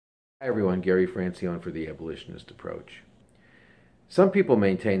Hi everyone, Gary Francione for the Abolitionist Approach. Some people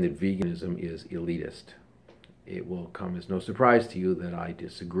maintain that veganism is elitist. It will come as no surprise to you that I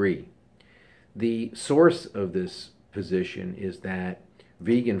disagree. The source of this position is that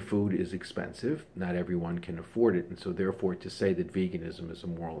vegan food is expensive. Not everyone can afford it, and so therefore to say that veganism is a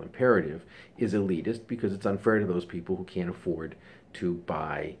moral imperative is elitist because it's unfair to those people who can't afford to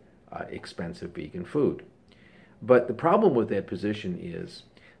buy expensive vegan food. But the problem with that position is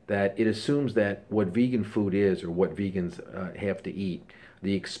that it assumes that what vegan food is, or what vegans have to eat,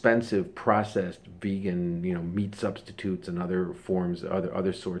 the expensive processed vegan, meat substitutes and other forms,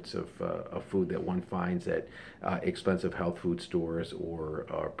 other sorts of food that one finds at expensive health food stores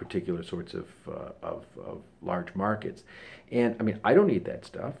or particular sorts of large markets. And I mean, I don't eat that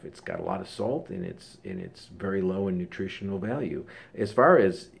stuff. It's got a lot of salt and it's very low in nutritional value. As far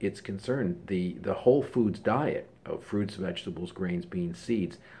as it's concerned, the whole foods diet of fruits, vegetables, grains, beans,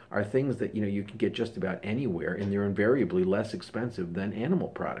 seeds are things that you can get just about anywhere, and they're invariably less expensive than animal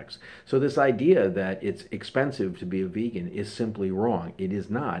products. So this idea that it's expensive to be a vegan is simply wrong. It is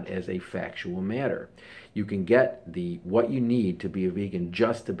not, as a factual matter. You can get what you need to be a vegan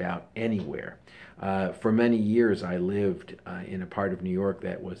just about anywhere. For many years I lived in a part of New York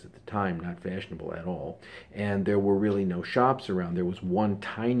that was at the time not fashionable at all, and there were really no shops around. There was one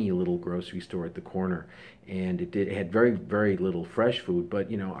tiny little grocery store at the corner, and it had very, very little fresh food, but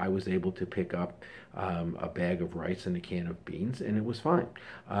I was able to pick up a bag of rice and a can of beans, and it was fine.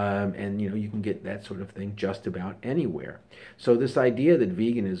 And you can get that sort of thing just about anywhere. So this idea that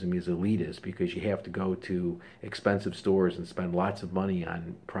veganism is elitist because you have to go to expensive stores and spend lots of money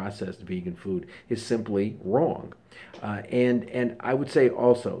on processed vegan food is simply wrong. And I would say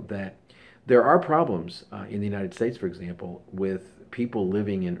also that there are problems in the United States, for example, with people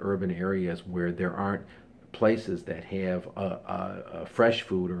living in urban areas where there aren't places that have fresh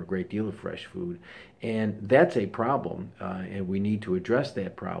food or a great deal of fresh food, and that's a problem, and we need to address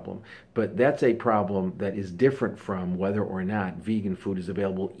that problem. But that's a problem that is different from whether or not vegan food is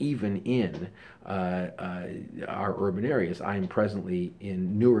available even in our urban areas. I am presently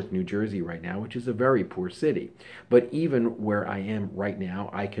in Newark, New Jersey right now, which is a very poor city. But even where I am right now,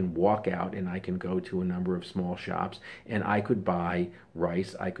 I can walk out and I can go to a number of small shops and I could buy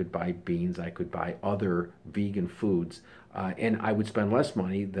rice, I could buy beans, I could buy other vegan foods, and I would spend less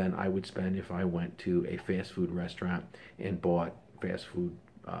money than I would spend if I went to a fast food restaurant and bought fast food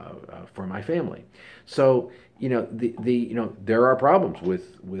for my family. So there are problems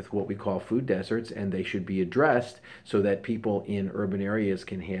with what we call food deserts, and they should be addressed so that people in urban areas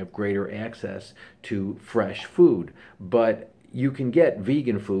can have greater access to fresh food. But you can get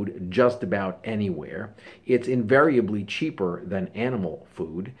vegan food just about anywhere. It's invariably cheaper than animal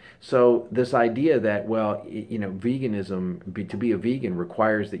food. So this idea that, well, veganism, to be a vegan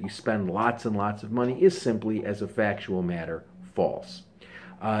requires that you spend lots and lots of money is simply, as a factual matter, false.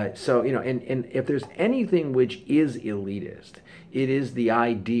 And if there's anything which is elitist, it is the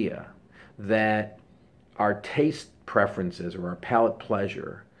idea that our taste preferences or our palate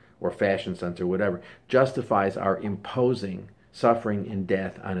pleasure or fashion sense or whatever justifies our imposing suffering and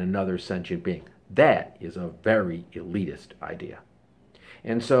death on another sentient being. That is a very elitist idea.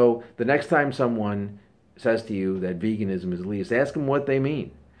 And so the next time someone says to you that veganism is elitist, ask them what they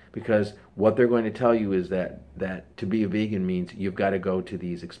mean. Because what they're going to tell you is that to be a vegan means you've got to go to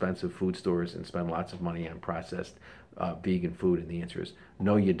these expensive food stores and spend lots of money on processed vegan food. And the answer is,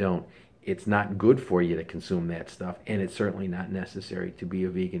 no, you don't. It's not good for you to consume that stuff, and it's certainly not necessary. To be a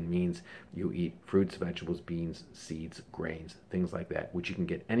vegan means you eat fruits, vegetables, beans, seeds, grains, things like that, which you can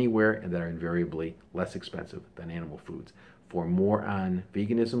get anywhere and that are invariably less expensive than animal foods. For more on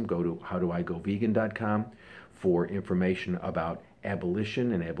veganism, go to howdoigovegan.com. For information about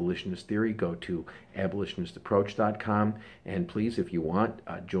abolition and abolitionist theory, go to abolitionistapproach.com. And please, if you want,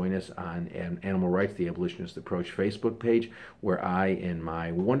 join us on Animal Rights, the Abolitionist Approach Facebook page, where I and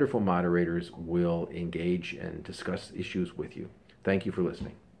my wonderful moderators will engage and discuss issues with you. Thank you for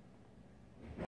listening.